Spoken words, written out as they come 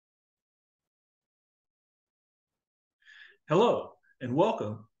Hello, and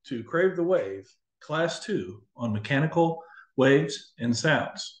welcome to Crave the Wave, Class 2 on Mechanical Waves and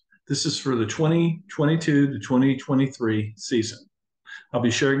Sounds. This is for the 2022 to 2023 season. I'll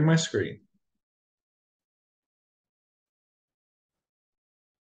be sharing my screen.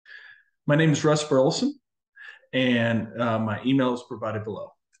 My name is Russ Burleson, and my email is provided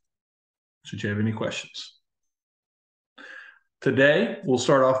below, should you have any questions. Today, we'll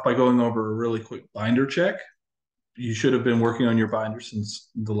start off by going over a really quick binder check. You should have been working on your binder since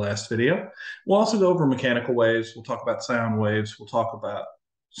the last video. We'll also go over mechanical waves. We'll talk about sound waves. We'll talk about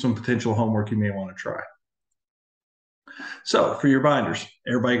some potential homework you may want to try. So for your binders,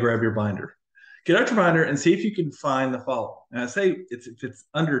 everybody grab your binder. Get out your binder and see if you can find the following. And I say if it's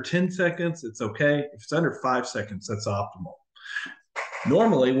under 10 seconds, it's okay. If it's under 5 seconds, that's optimal.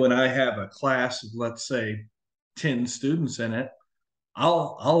 Normally, when I have a class of, let's say, 10 students in it,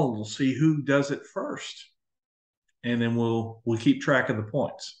 I'll see who does it first, and then we'll keep track of the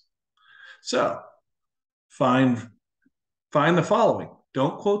points. So find the following.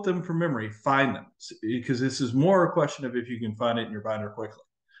 Don't quote them from memory. Find them, because this is more a question of if you can find it in your binder quickly.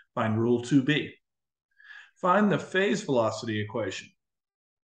 Find rule 2B. Find the phase velocity equation.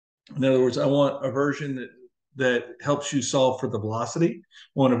 In other words, I want a version that helps you solve for the velocity.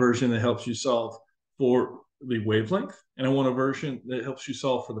 I want a version that helps you solve for the wavelength, and I want a version that helps you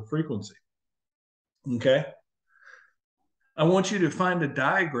solve for the frequency. Okay? I want you to find a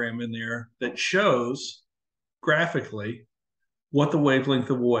diagram in there that shows graphically what the wavelength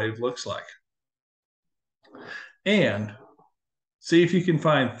of a wave looks like. And see if you can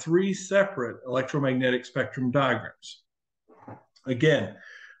find 3 separate electromagnetic spectrum diagrams. Again,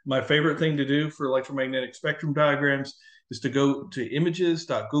 my favorite thing to do for electromagnetic spectrum diagrams is to go to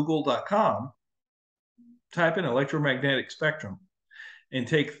images.google.com, type in electromagnetic spectrum, and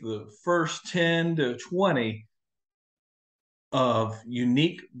take the first 10 to 20 of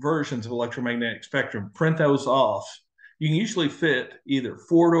unique versions of electromagnetic spectrum, print those off. You can usually fit either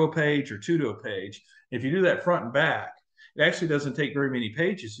 4 to a page or 2 to a page. If you do that front and back, it actually doesn't take very many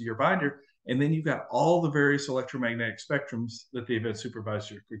pages of your binder, and then you've got all the various electromagnetic spectrums that the event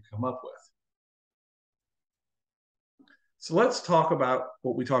supervisor could come up with. So let's talk about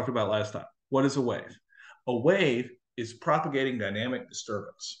what we talked about last time. What is a wave? A wave is propagating dynamic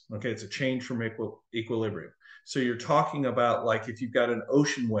disturbance. Okay, it's a change from equilibrium. So you're talking about, like, if you've got an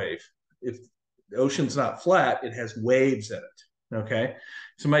ocean wave, if the ocean's not flat, it has waves in it. Okay,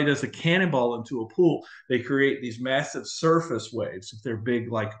 somebody does a cannonball into a pool, they create these massive surface waves if they're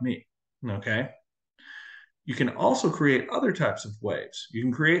big like me. Okay, you can also create other types of waves. You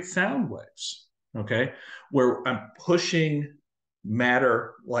can create sound waves. Okay, where I'm pushing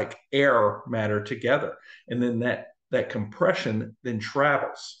matter, like air matter, together, and then that compression then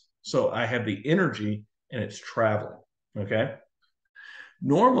travels. So I have the energy and it's traveling. Okay,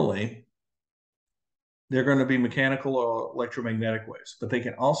 normally they're going to be mechanical or electromagnetic waves, but they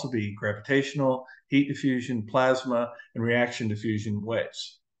can also be gravitational, heat diffusion, plasma, and reaction diffusion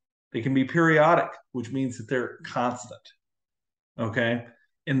waves. They can be periodic, which means that they're constant. Okay,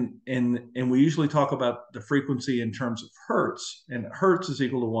 and we usually talk about the frequency in terms of hertz, and hertz is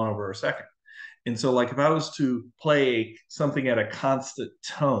equal to 1/2 And so, like, if I was to play something at a constant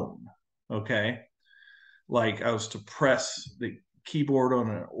tone, okay, like I was to press the keyboard on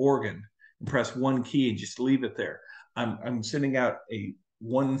an organ and press one key and just leave it there, I'm sending out a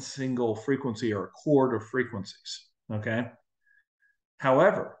one single frequency or a chord of frequencies. Okay.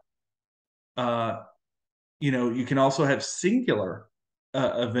 However, you can also have singular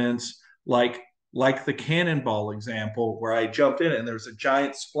events, like the cannonball example, where I jumped in and there's a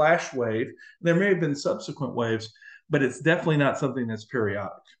giant splash wave. There may have been subsequent waves, but it's definitely not something that's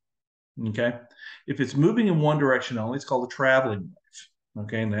periodic. Okay, if it's moving in one direction only, it's called a traveling wave.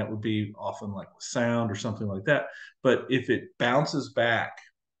 Okay, and that would be often like with sound or something like that. But if it bounces back,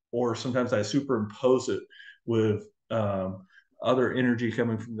 or sometimes I superimpose it with other energy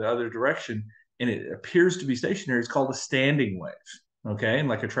coming from the other direction, and it appears to be stationary, it's called a standing wave. Okay, and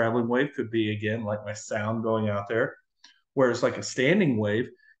like a traveling wave could be, again, like my sound going out there, whereas like a standing wave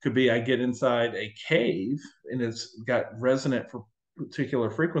could be I get inside a cave and it's got resonant for particular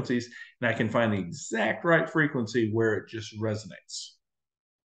frequencies, and I can find the exact right frequency where it just resonates.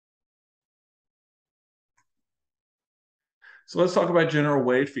 So let's talk about general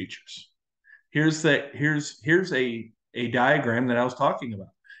wave features. Here's a diagram that I was talking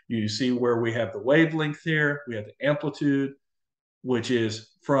about. You see where we have the wavelength here, we have the amplitude, which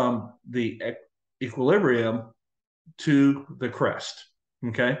is from the equilibrium to the crest.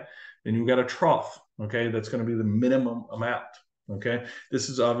 Okay, then you've got a trough. Okay, that's going to be the minimum amount. Okay, this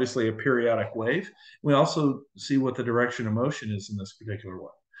is obviously a periodic wave. We also see what the direction of motion is in this particular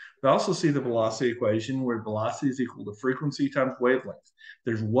one. We also see the velocity equation where velocity is equal to frequency times wavelength.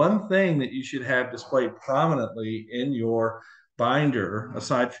 There's one thing that you should have displayed prominently in your binder,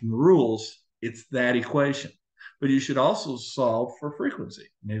 aside from the rules, it's that equation. But you should also solve for frequency.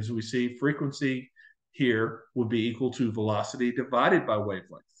 And as we see, frequency here would be equal to velocity divided by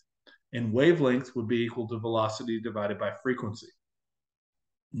wavelength. And wavelength would be equal to velocity divided by frequency.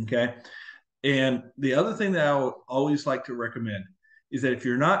 Okay. And the other thing that I would always like to recommend is that if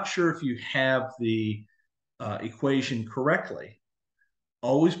you're not sure if you have the equation correctly,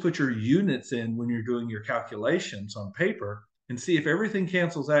 always put your units in when you're doing your calculations on paper and see if everything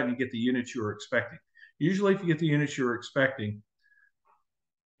cancels out and you get the units you were expecting. Usually, if you get the units you were expecting,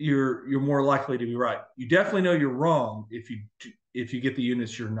 you're more likely to be right. You definitely know you're wrong if you get the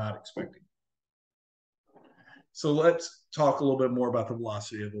units you're not expecting. So let's talk a little bit more about the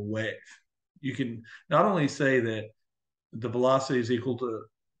velocity of a wave. You can not only say that the velocity is equal to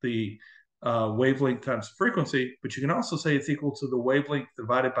the wavelength times frequency, but you can also say it's equal to the wavelength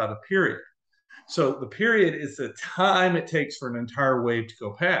divided by the period. So the period is the time it takes for an entire wave to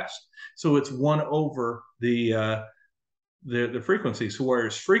go past. So it's 1 over the frequency. So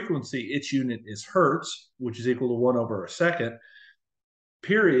whereas frequency, its unit is hertz, which is equal to 1 over a second,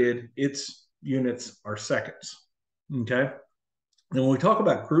 period, its units are seconds. Okay. And when we talk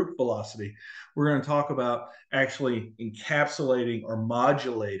about group velocity, we're going to talk about actually encapsulating or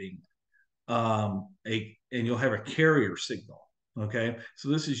modulating and you'll have a carrier signal. Okay. So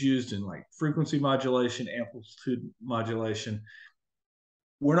this is used in like frequency modulation, amplitude modulation.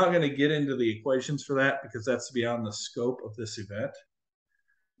 We're not going to get into the equations for that because that's beyond the scope of this event.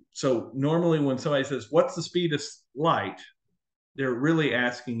 So normally when somebody says, what's the speed of light? They're really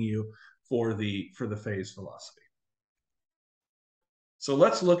asking you for the phase velocity. So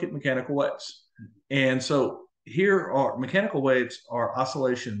let's look at mechanical waves. And so here are mechanical waves are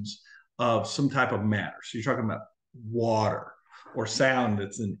oscillations of some type of matter. So you're talking about water or sound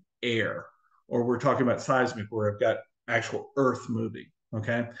that's in air, or we're talking about seismic where I've got actual earth moving.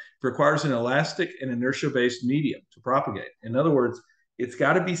 Okay. It requires an elastic and inertia-based medium to propagate. In other words, it's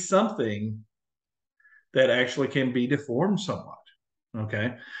got to be something that actually can be deformed somewhat.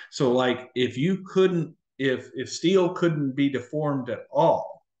 Okay. So like if steel couldn't be deformed at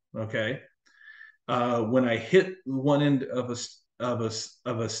all, okay, when I hit one end of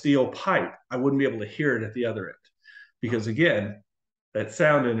a steel pipe, I wouldn't be able to hear it at the other end because again, that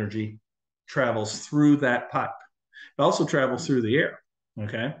sound energy travels through that pipe. It also travels through the air.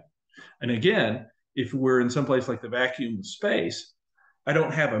 Okay. And again, if we're in some place like the vacuum of space, I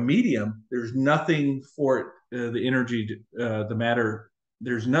don't have a medium. There's nothing for it, the energy, the matter.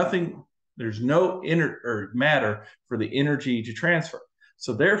 There's no matter for the energy to transfer.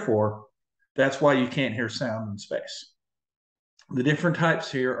 So therefore, that's why you can't hear sound in space. The different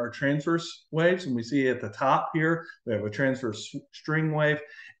types here are transverse waves, and we see at the top here, we have a transverse string wave.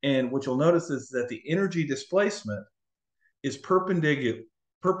 And what you'll notice is that the energy displacement is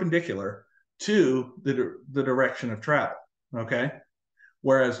perpendicular to the direction of travel, okay?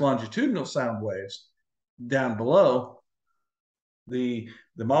 Whereas longitudinal sound waves down below, the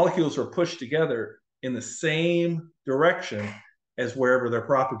molecules are pushed together in the same direction as wherever they're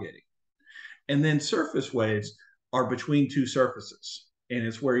propagating. And then surface waves are between two surfaces. And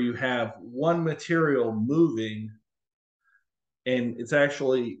it's where you have one material moving, and it's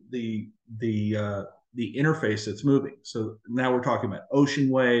actually the interface that's moving. So now we're talking about ocean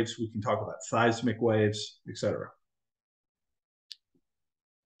waves. We can talk about seismic waves, etc.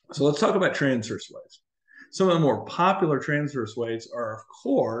 So let's talk about transverse waves. Some of the more popular transverse waves are, of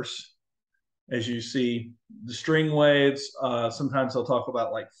course, as you see, the string waves. Sometimes they'll talk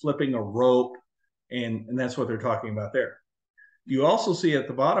about like flipping a rope, and that's what they're talking about there. You also see at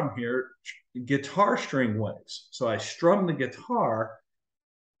the bottom here, guitar string waves. So I strum the guitar,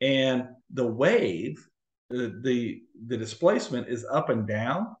 and the wave, the displacement is up and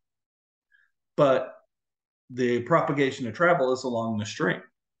down, but the propagation of travel is along the string.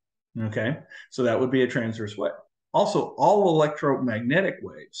 Okay, so that would be a transverse wave. Also, all electromagnetic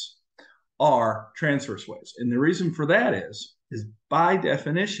waves are transverse waves. And the reason for that is by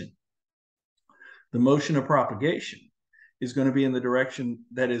definition, the motion of propagation is going to be in the direction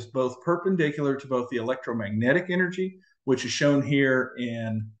that is both perpendicular to both the electromagnetic energy, which is shown here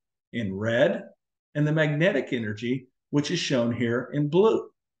in red, and the magnetic energy, which is shown here in blue.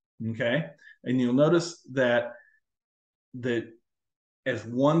 Okay, and you'll notice that as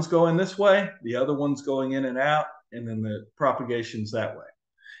one's going this way, the other one's going in and out, and then the propagation's that way.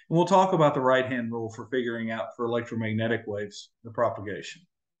 And we'll talk about the right-hand rule for figuring out for electromagnetic waves, the propagation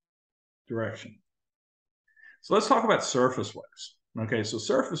direction. So let's talk about surface waves. Okay, so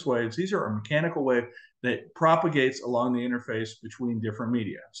surface waves, these are a mechanical wave that propagates along the interface between different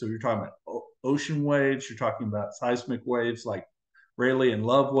media. So you're talking about ocean waves, you're talking about seismic waves like Rayleigh and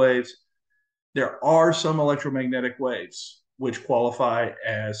Love waves. There are some electromagnetic waves which qualify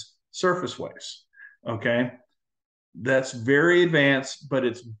as surface waves. Okay, that's very advanced, but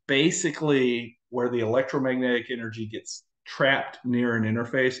it's basically where the electromagnetic energy gets trapped near an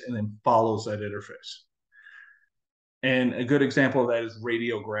interface and then follows that interface. And a good example of that is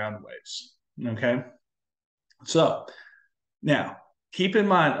radio ground waves. Okay. So now keep in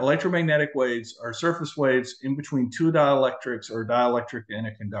mind, electromagnetic waves are surface waves in between two dielectrics or a dielectric and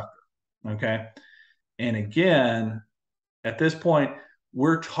a conductor. Okay. And again, at this point,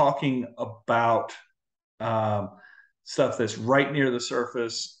 we're talking about stuff that's right near the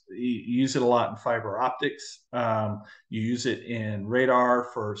surface. You use it a lot in fiber optics. You use it in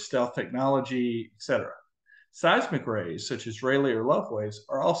radar for stealth technology, etc. Seismic rays, such as Rayleigh or Love waves,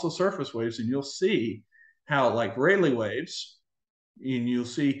 are also surface waves, and you'll see how, like Rayleigh waves, and you'll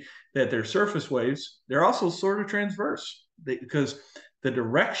see that they're surface waves. They're also sort of transverse because the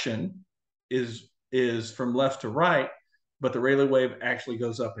direction is from left to right, but the Rayleigh wave actually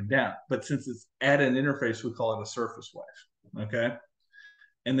goes up and down. But since it's at an interface, we call it a surface wave. Okay.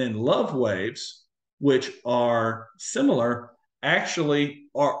 And then Love waves, which are similar, actually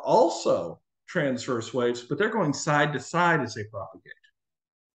are also transverse waves, but they're going side to side as they propagate.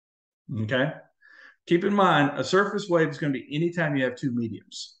 Okay. Keep in mind, a surface wave is going to be anytime you have two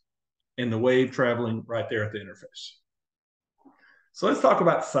mediums and the wave traveling right there at the interface. So let's talk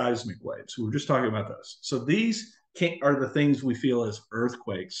about seismic waves. We were just talking about those. So these are the things we feel as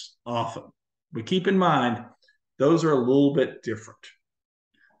earthquakes often. But keep in mind, those are a little bit different.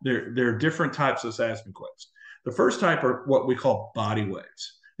 There are different types of seismic waves. The first type are what we call body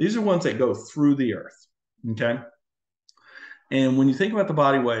waves. These are ones that go through the earth. Okay. And when you think about the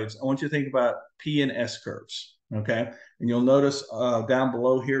body waves, I want you to think about P and S curves. Okay. And you'll notice down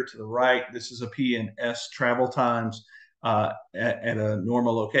below here to the right, this is a P and S travel times at a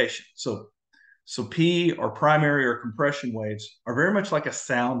normal location. So P or primary or compression waves are very much like a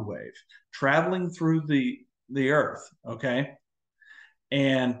sound wave traveling through the earth. Okay.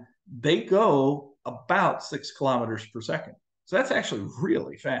 And they go about 6 kilometers per second. So that's actually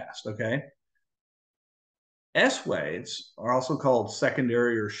really fast. Okay. S waves are also called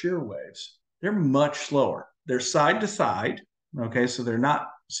secondary or shear waves. They're much slower. They're side to side. Okay, so they're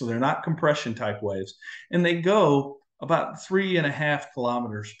not compression type waves, and they go about 3.5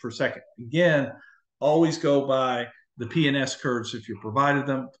 kilometers per second. Again, always go by the P and S curves if you provided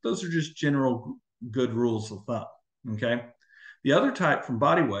them. Those are just general good rules of thumb. Okay, the other type from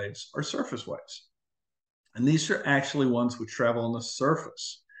body waves are surface waves, and these are actually ones which travel on the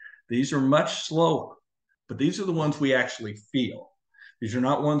surface. These are much slower. But these are the ones we actually feel. These are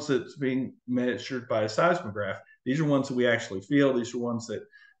not ones that's being measured by a seismograph. These are ones that we actually feel. These are ones that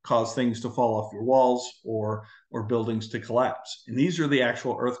cause things to fall off your walls or buildings to collapse. And these are the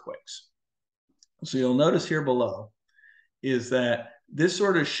actual earthquakes. So you'll notice here below is that this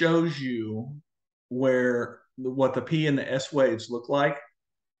sort of shows you what the P and the S waves look like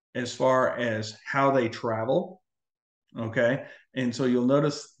as far as how they travel. Okay. And so you'll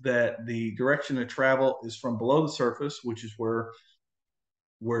notice that the direction of travel is from below the surface, which is where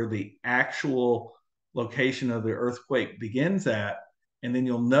the actual location of the earthquake begins at. And then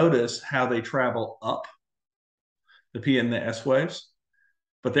you'll notice how they travel up, the P and the S waves.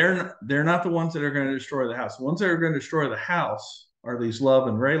 But they're not the ones that are going to destroy the house. The ones that are going to destroy the house are these Love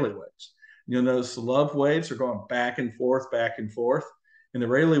and Rayleigh waves. You'll notice the Love waves are going back and forth, and the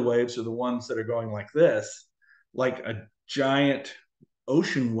Rayleigh waves are the ones that are going like this, like a giant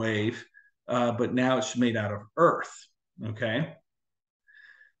ocean wave, but now it's made out of earth. Okay.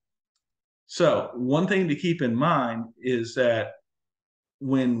 So one thing to keep in mind is that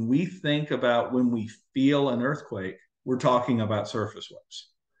when we feel an earthquake, we're talking about surface waves.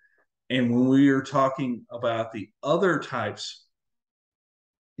 And when we are talking about the other types,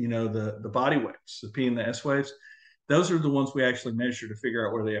 the body waves, the P and the S waves, those are the ones we actually measure to figure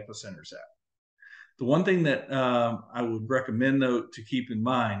out where the epicenter's at. The one thing that I would recommend, though, to keep in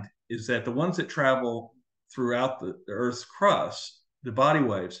mind is that the ones that travel throughout the Earth's crust, the body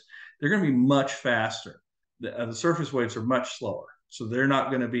waves, they're going to be much faster. The surface waves are much slower. So they're not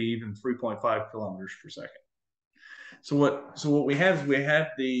going to be even 3.5 kilometers per second. So what we have is we have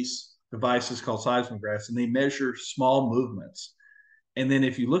these devices called seismographs, and they measure small movements. And then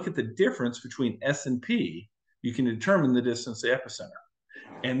if you look at the difference between S and P, you can determine the distance to the epicenter.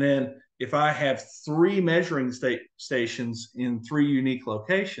 And then if I have three measuring stations in three unique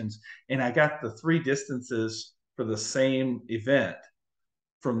locations, and I got the three distances for the same event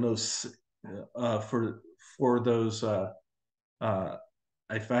from those for those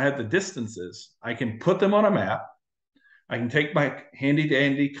if I had the distances, I can put them on a map. I can take my handy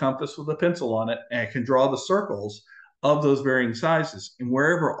dandy compass with a pencil on it, and I can draw the circles of those varying sizes. And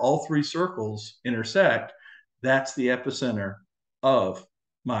wherever all three circles intersect, that's the epicenter of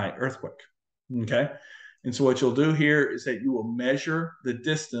my earthquake. Okay. And so what you'll do here is that you will measure the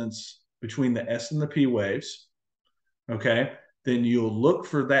distance between the S and the P waves. Okay. Then you'll look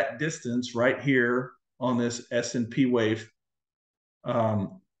for that distance right here on this S and P wave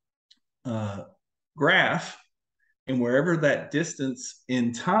um, graph. And wherever that distance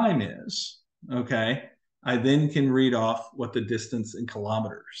in time is, okay, I then can read off what the distance in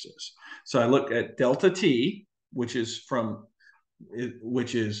kilometers is. So I look at delta T, which is from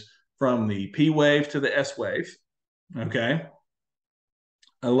the P wave to the S wave. Okay.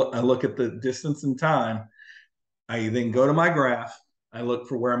 I look at the distance in time. I then go to my graph. I look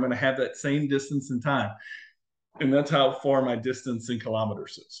for where I'm going to have that same distance in time. And that's how far my distance in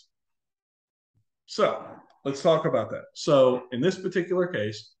kilometers is. So let's talk about that. So in this particular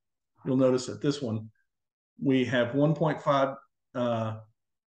case, you'll notice that this one, we have 1.5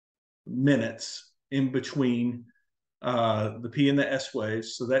 minutes in between the P and the S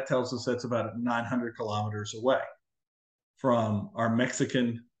waves. So that tells us that's about 900 kilometers away from our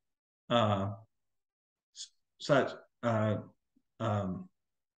Mexican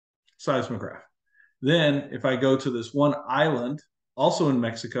seismograph. Then if I go to this one island, also in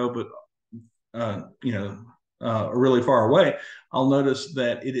Mexico, but really far away, I'll notice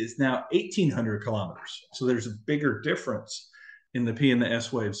that it is now 1,800 kilometers. So there's a bigger difference in the P and the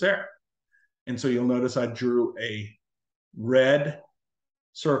S waves there. And so you'll notice I drew a red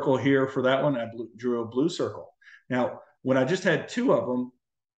circle here for that one. I drew a blue circle. Now, when I just had two of them,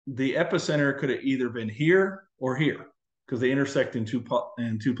 the epicenter could have either been here or here because they intersect in two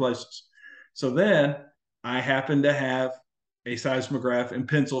places. So then I happen to have a seismograph in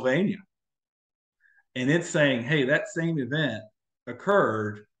Pennsylvania. And it's saying, hey, that same event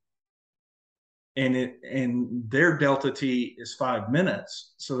occurred and their delta T is 5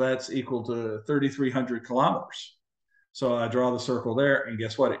 minutes. So that's equal to 3,300 kilometers. So I draw the circle there, and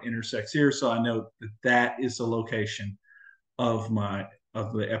guess what? It intersects here. So I know that that is the location of the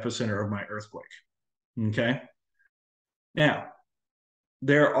epicenter of my earthquake. Okay. Now,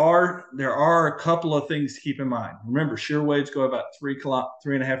 there are a couple of things to keep in mind. Remember, shear waves go about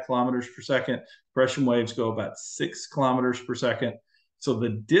 3.5 kilometers per second. Depression waves go about 6 kilometers per second. So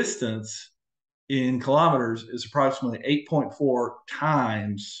the distance in kilometers is approximately 8.4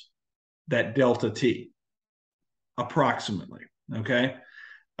 times that delta T, approximately. Okay.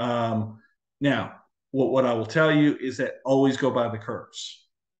 Now, what I will tell you is that always go by the curves.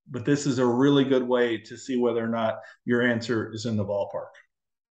 But this is a really good way to see whether or not your answer is in the ballpark.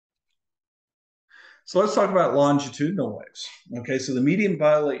 So let's talk about longitudinal waves. Okay, so the medium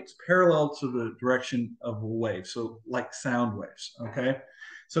violates parallel to the direction of a wave, so like sound waves. Okay,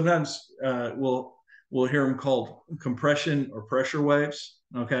 sometimes we'll hear them called compression or pressure waves.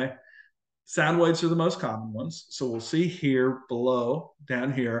 Okay, sound waves are the most common ones. So we'll see here below,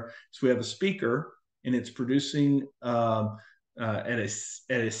 down here, so we have a speaker and it's producing at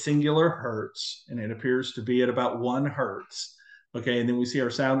a singular hertz, and it appears to be at about 1 hertz. Okay, and then we see our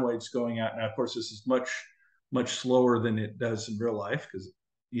sound waves going out. Now, of course, this is much slower than it does in real life because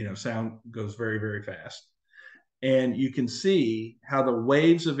sound goes very, very fast. And you can see how the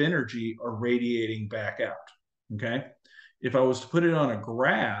waves of energy are radiating back out. Okay, if I was to put it on a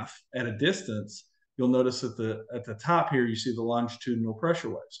graph at a distance, you'll notice that at the top here you see the longitudinal pressure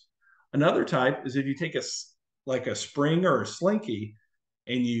waves. Another type is if you take a spring or a slinky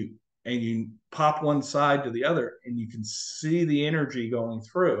and you pop one side to the other and you can see the energy going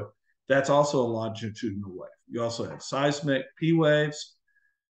through, that's also a longitudinal wave. You also have seismic P waves.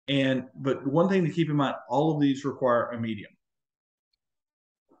 But one thing to keep in mind, all of these require a medium.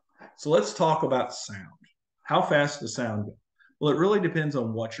 So let's talk about sound. How fast does sound go? Well, it really depends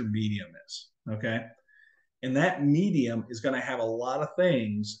on what your medium is, okay? And that medium is going to have a lot of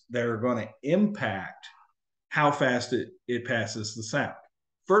things that are going to impact how fast it passes the sound.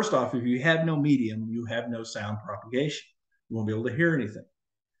 First off, if you have no medium, you have no sound propagation. You won't be able to hear anything.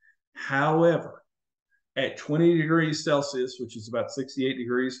 However, at 20 degrees Celsius, which is about 68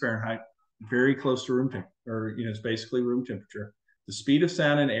 degrees Fahrenheit, very close to room temperature, or it's basically room temperature, the speed of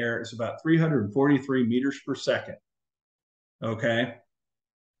sound in air is about 343 meters per second. Okay.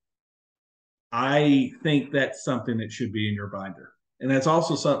 I think that's something that should be in your binder. And that's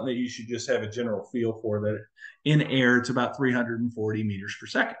also something that you should just have a general feel for, that in air, it's about 340 meters per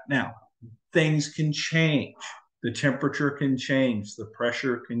second. Now, things can change. The temperature can change. The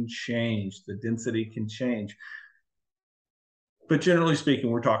pressure can change. The density can change. But generally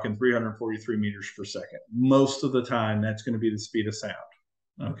speaking, we're talking 343 meters per second. Most of the time, that's going to be the speed of sound.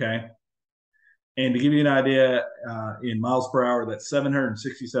 Okay. And to give you an idea, in miles per hour, that's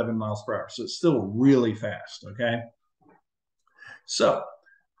 767 miles per hour. So it's still really fast. Okay. So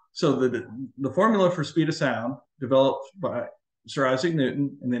the formula for speed of sound, developed by Sir Isaac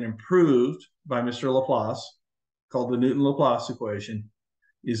Newton and then improved by Mr. Laplace, called the Newton-Laplace equation,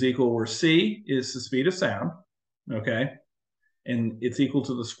 is equal where c is the speed of sound, okay? And it's equal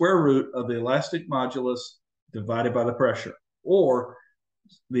to the square root of the elastic modulus divided by the pressure. Or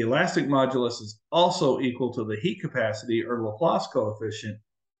the elastic modulus is also equal to the heat capacity, or Laplace coefficient,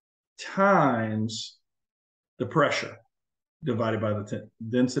 times the pressure divided by the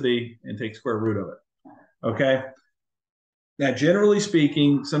density, and take square root of it. Okay. Now, generally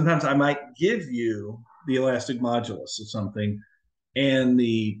speaking, sometimes I might give you the elastic modulus of something and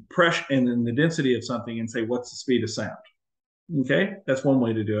the pressure and then the density of something and say, what's the speed of sound? Okay. That's one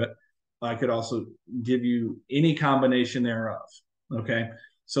way to do it. I could also give you any combination thereof. Okay.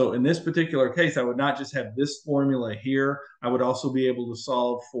 So in this particular case, I would not just have this formula here. I would also be able to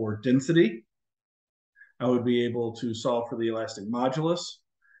solve for density. I would be able to solve for the elastic modulus,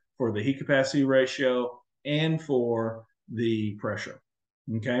 for the heat capacity ratio, and for the pressure.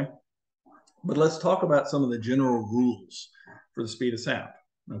 Okay. But let's talk about some of the general rules for the speed of sound.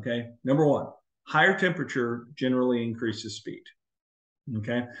 Okay. Number one, higher temperature generally increases speed.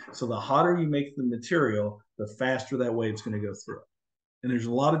 Okay. So the hotter you make the material, the faster that wave's going to go through it. And there's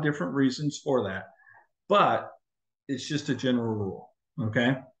a lot of different reasons for that, but it's just a general rule.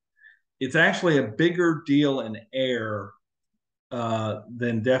 Okay. It's actually a bigger deal in air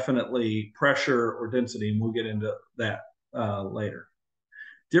than definitely pressure or density, and we'll get into that later.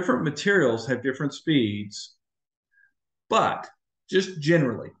 Different materials have different speeds, but just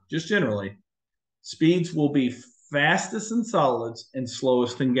generally, speeds will be fastest in solids and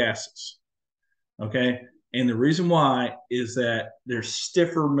slowest in gases. Okay, and the reason why is that there's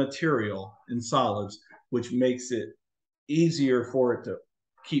stiffer material in solids, which makes it easier for it to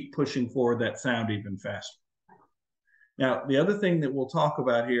keep pushing forward that sound even faster. Now, the other thing that we'll talk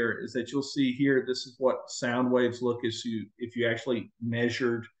about here is that you'll see here, this is what sound waves look as if you actually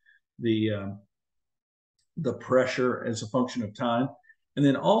measured the pressure as a function of time. And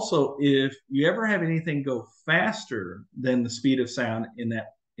then also, if you ever have anything go faster than the speed of sound in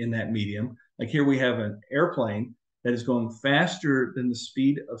that medium, like here we have an airplane that is going faster than the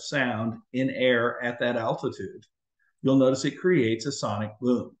speed of sound in air at that altitude, you'll notice it creates a sonic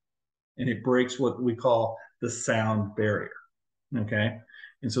boom, and it breaks what we call the sound barrier. Okay.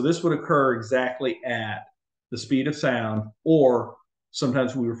 And so this would occur exactly at the speed of sound, or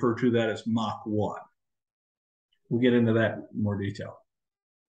sometimes we refer to that as Mach 1. We'll get into that in more detail.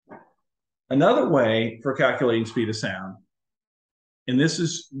 Another way for calculating speed of sound, and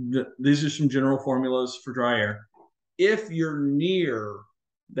these are some general formulas for dry air. If you're near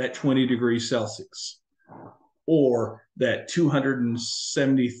that 20 degrees Celsius or that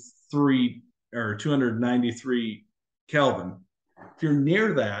 273 or 293 Kelvin, if you're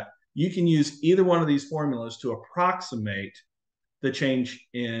near that, you can use either one of these formulas to approximate the change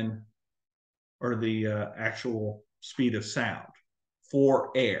in or the actual speed of sound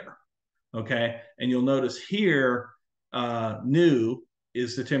for air. Okay. And you'll notice here, nu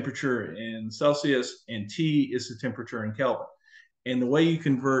is the temperature in Celsius and T is the temperature in Kelvin. And the way you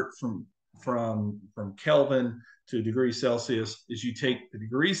convert from Kelvin to degrees Celsius is you take the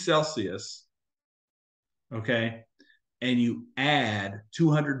degrees Celsius, okay, and you add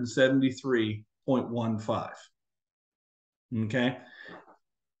 273.15. Okay.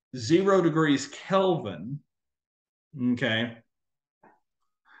 0 degrees Kelvin, okay,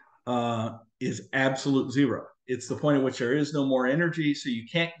 is absolute zero. It's the point at which there is no more energy, so you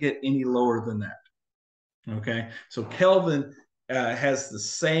can't get any lower than that. Okay. So Kelvin has the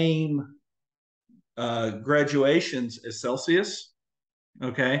same graduations as Celsius,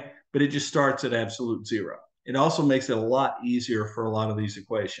 okay, but it just starts at absolute zero. It also makes it a lot easier for a lot of these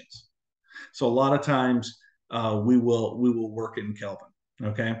equations. So a lot of times we will work in Kelvin,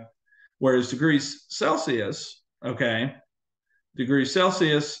 okay, whereas degrees Celsius, okay, degrees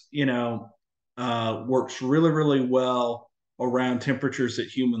Celsius, works really, really well around temperatures that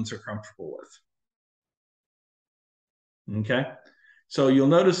humans are comfortable with. Okay, so you'll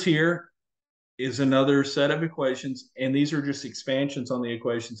notice here is another set of equations, and these are just expansions on the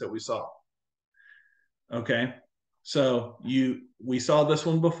equations that we saw. Okay, So we saw this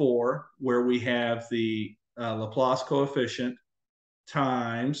one before where we have the Laplace coefficient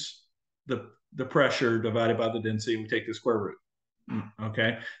times the pressure divided by the density. We take the square root.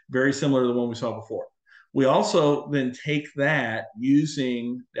 Okay, very similar to the one we saw before. We also then take that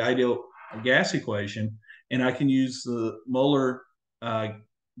using the ideal gas equation, and I can use the molar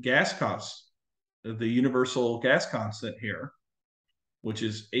gas constant, the universal gas constant here, which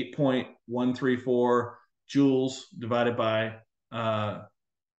is 8.134 joules divided by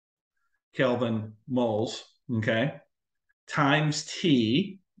Kelvin moles, okay, times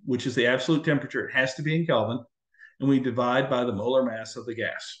T, which is the absolute temperature. It has to be in Kelvin, and we divide by the molar mass of the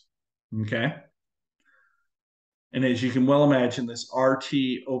gas, okay? And as you can well imagine, this RT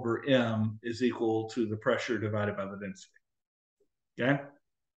over M is equal to the pressure divided by the density, okay?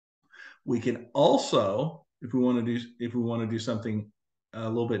 We can also, if we want to do something a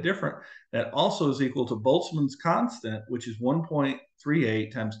little bit different, that also is equal to Boltzmann's constant, which is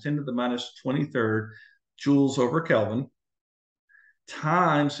 1.38 times 10 to the minus 23rd joules over Kelvin,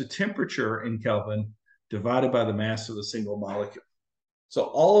 times the temperature in Kelvin divided by the mass of the single molecule. So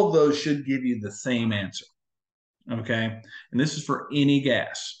all of those should give you the same answer, okay? And this is for any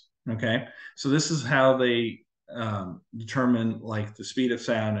gas, okay? So this is how they determine like the speed of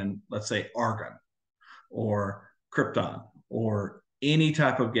sound in, let's say, argon or krypton or any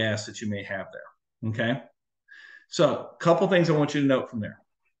type of gas that you may have there, okay? So a couple things I want you to note from there.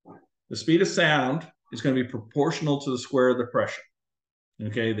 The speed of sound is going to be proportional to the square of the pressure,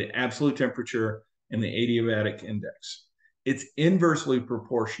 okay? The absolute temperature and the adiabatic index. It's inversely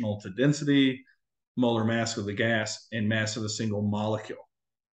proportional to density, molar mass of the gas, and mass of a single molecule,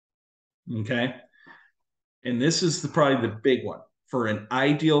 okay? And this is probably the big one for an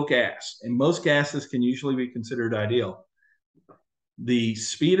ideal gas. And most gases can usually be considered ideal. The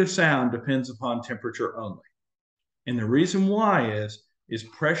speed of sound depends upon temperature only. And the reason why is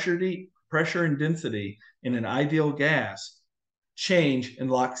pressure and density in an ideal gas change in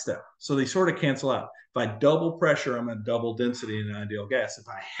lockstep. So they sort of cancel out. If I double pressure, I'm going to double density in an ideal gas. If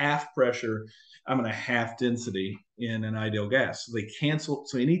I half pressure, I'm going to half density in an ideal gas. So they cancel.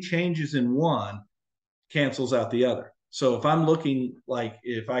 So any changes in one cancels out the other. So if I'm looking like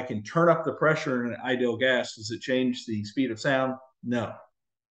if I can turn up the pressure in an ideal gas, does it change the speed of sound? No.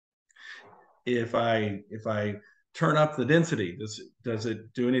 If I turn up the density, does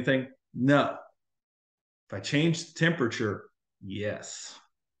it do anything? No. If I change the temperature, yes.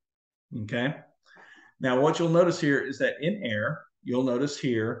 Okay. Now, what you'll notice here is that in air, you'll notice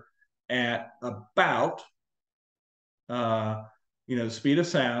here at about, the speed of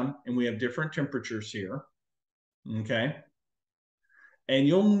sound, and we have different temperatures here. Okay. And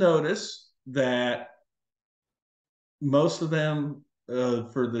you'll notice that most of them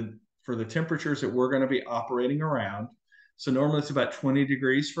for the temperatures that we're going to be operating around. So normally it's about 20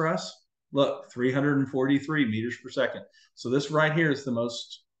 degrees for us. Look, 343 meters per second. So this right here is the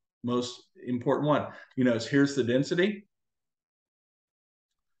most important one. Here's the density.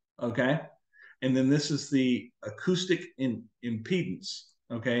 Okay. And then this is the acoustic impedance.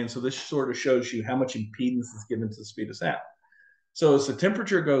 Okay. And so this sort of shows you how much impedance is given to the speed of sound. So as the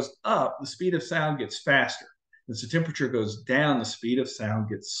temperature goes up, the speed of sound gets faster. As the temperature goes down, the speed of sound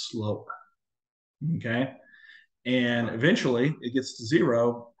gets slower. Okay. And eventually it gets to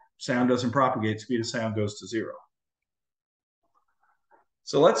zero. Sound doesn't propagate, speed of sound goes to zero.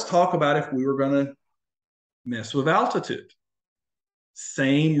 So let's talk about if we were going to mess with altitude.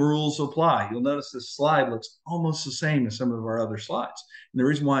 Same rules apply. You'll notice this slide looks almost the same as some of our other slides. And the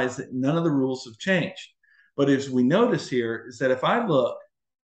reason why is that none of the rules have changed. But as we notice here is that if I look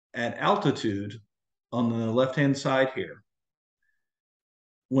at altitude on the left-hand side here,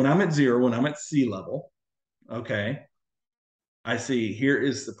 when I'm at zero, when I'm at sea level, okay, I see here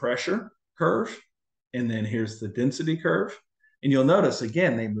is the pressure curve, and then here's the density curve. And you'll notice,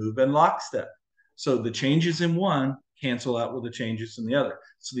 again, they move in lockstep. So the changes in one cancel out with the changes in the other.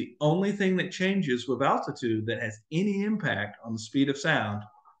 So the only thing that changes with altitude that has any impact on the speed of sound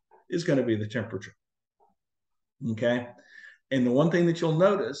is going to be the temperature. Okay. And the one thing that you'll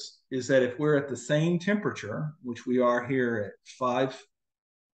notice is that if we're at the same temperature, which we are here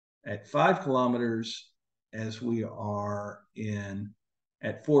at 5 kilometers as we are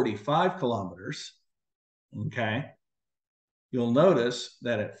at 45 kilometers, okay, you'll notice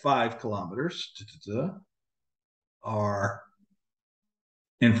that at 5 kilometers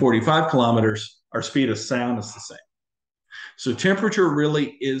in 45 kilometers, our speed of sound is the same. So temperature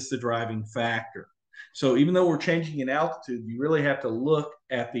really is the driving factor. So even though we're changing in altitude, you really have to look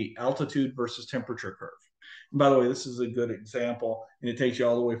at the altitude versus temperature curve. And by the way, this is a good example, and it takes you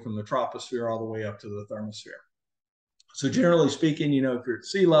all the way from the troposphere all the way up to the thermosphere. So generally speaking, if you're at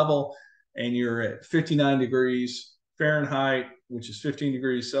sea level and you're at 59 degrees Fahrenheit, which is 15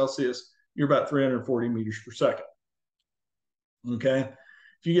 degrees Celsius, you're about 340 meters per second. Okay.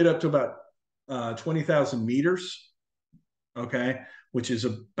 If you get up to about 20,000 meters, okay, which is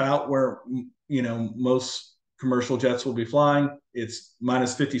about where, most commercial jets will be flying, it's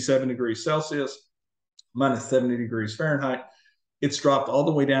minus 57 degrees Celsius, minus 70 degrees Fahrenheit. It's dropped all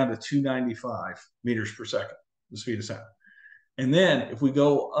the way down to 295 meters per second, the speed of sound. And then if we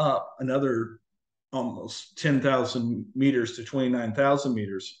go up another almost 10,000 meters to 29,000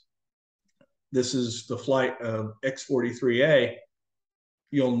 meters, this is the flight of X-43A,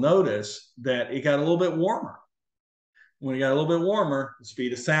 you'll notice that it got a little bit warmer. When it got a little bit warmer, the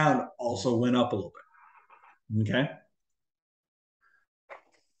speed of sound also went up a little bit. Okay.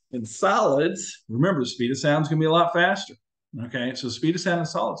 In solids, remember the speed of sound is going to be a lot faster. Okay. So the speed of sound in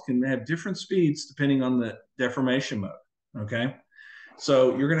solids can have different speeds depending on the deformation mode. Okay.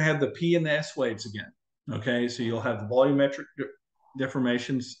 So you're going to have the P and the S waves again. Okay. So you'll have the volumetric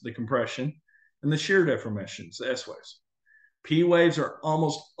deformations, the compression, and the shear deformations, the S waves. P waves are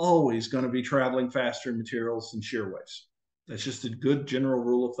almost always going to be traveling faster in materials than shear waves. That's just a good general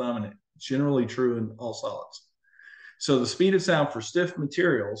rule of thumb, and it's generally true in all solids. So the speed of sound for stiff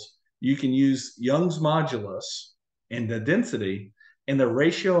materials, you can use Young's modulus and the density, and the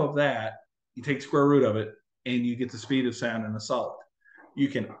ratio of that, you take square root of it, and you get the speed of sound in a solid. You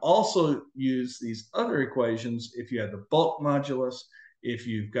can also use these other equations if you have the bulk modulus, if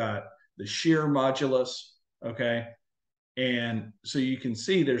you've got the shear modulus, okay? And so you can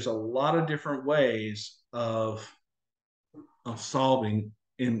see there's a lot of different ways of solving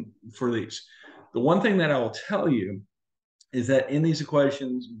for these. The one thing that I will tell you is that in these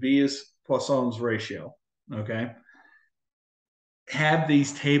equations, V is Poisson's ratio, okay? Have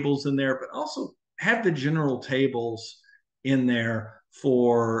these tables in there, but also have the general tables in there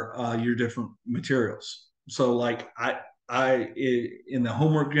for your different materials. So like in the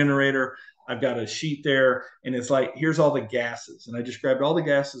homework generator, I've got a sheet there, and it's like, here's all the gases. And I just grabbed all the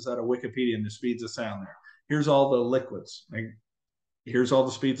gases out of Wikipedia and the speeds of sound there. Here's all the liquids. Here's all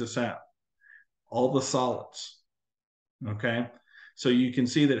the speeds of sound, all the solids. Okay. So you can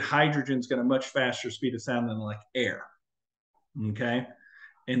see that hydrogen's got a much faster speed of sound than like air. Okay.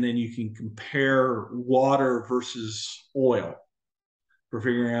 And then you can compare water versus oil for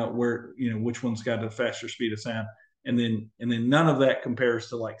figuring out which one's got a faster speed of sound. And then none of that compares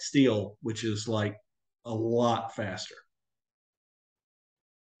to like steel, which is like a lot faster.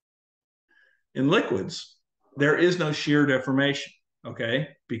 In liquids, there is no shear deformation, okay,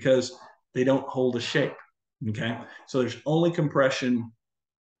 because they don't hold a shape, okay? So there's only compression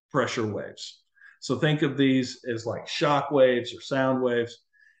pressure waves. So think of these as like shock waves or sound waves.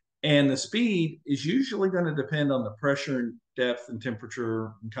 And the speed is usually going to depend on the pressure and depth and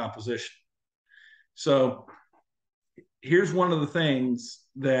temperature and composition. So here's one of the things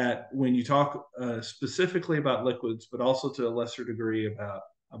that when you talk specifically about liquids, but also to a lesser degree about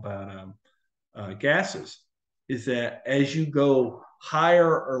gases, is that as you go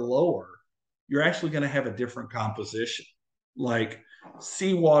higher or lower, you're actually going to have a different composition. Like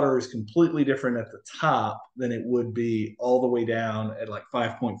seawater is completely different at the top than it would be all the way down at like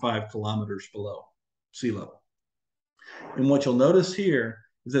 5.5 kilometers below sea level. And what you'll notice here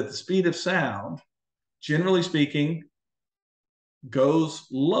is that the speed of sound, generally speaking, goes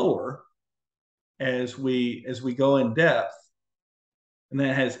lower as we go in depth. And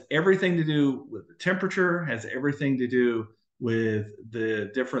that has everything to do with the temperature, has everything to do with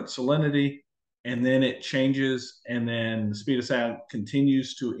the different salinity, and then it changes, and then the speed of sound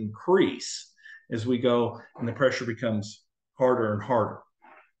continues to increase as we go, and the pressure becomes harder and harder.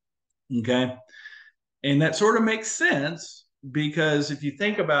 Okay. And that sort of makes sense because if you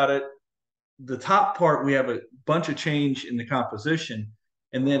think about it, the top part, we have a bunch of change in the composition.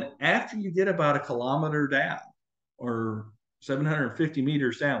 And then after you get about a kilometer down or 750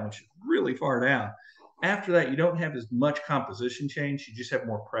 meters down, which is really far down, after that, you don't have as much composition change. You just have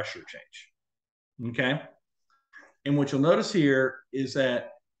more pressure change. Okay. And what you'll notice here is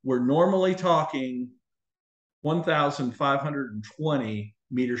that we're normally talking 1,520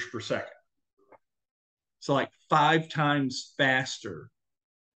 meters per second. So like 5 times faster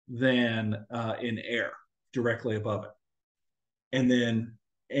than in air directly above it. And then,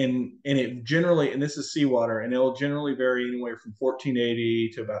 and it generally, and this is seawater, and it'll generally vary anywhere from 1480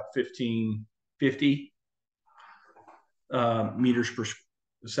 to about 1550 meters per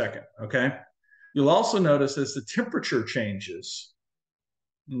second. Okay. You'll also notice as the temperature changes,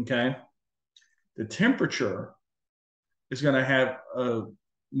 okay, the temperature is going to have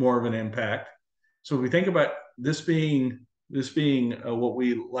more of an impact. So if we think about this being what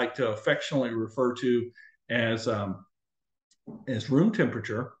we like to affectionately refer to as room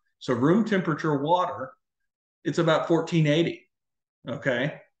temperature. So room temperature water, it's about 1480. Okay.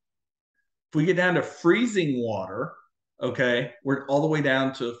 If we get down to freezing water, okay, we're all the way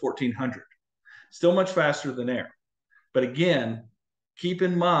down to 1400. Still much faster than air. But again, keep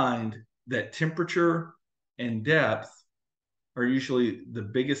in mind that temperature and depth are usually the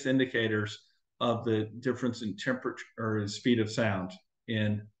biggest indicators of the difference in temperature or speed of sound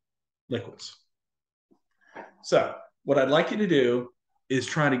in liquids. So, what I'd like you to do is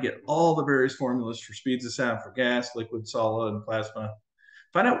try to get all the various formulas for speeds of sound for gas, liquid, solid, and plasma.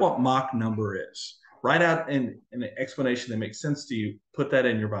 Find out what Mach number is. Write out an explanation that makes sense to you. Put that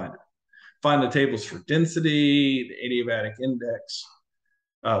in your binder. Find the tables for density, the adiabatic index,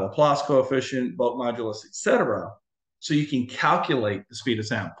 Laplace coefficient, bulk modulus, etc., so you can calculate the speed of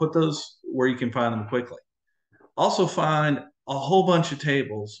sound. Put those where you can find them quickly. Also find a whole bunch of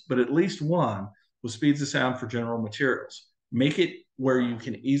tables, but at least one with speeds of sound for general materials. Make it where you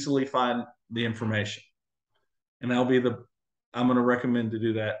can easily find the information. And that'll be I'm going to recommend to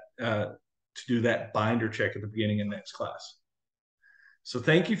do that binder check at the beginning of next class. So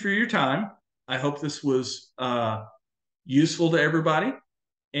thank you for your time. I hope this was useful to everybody.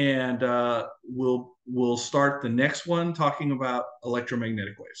 And we'll start the next one talking about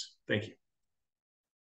electromagnetic waves. Thank you.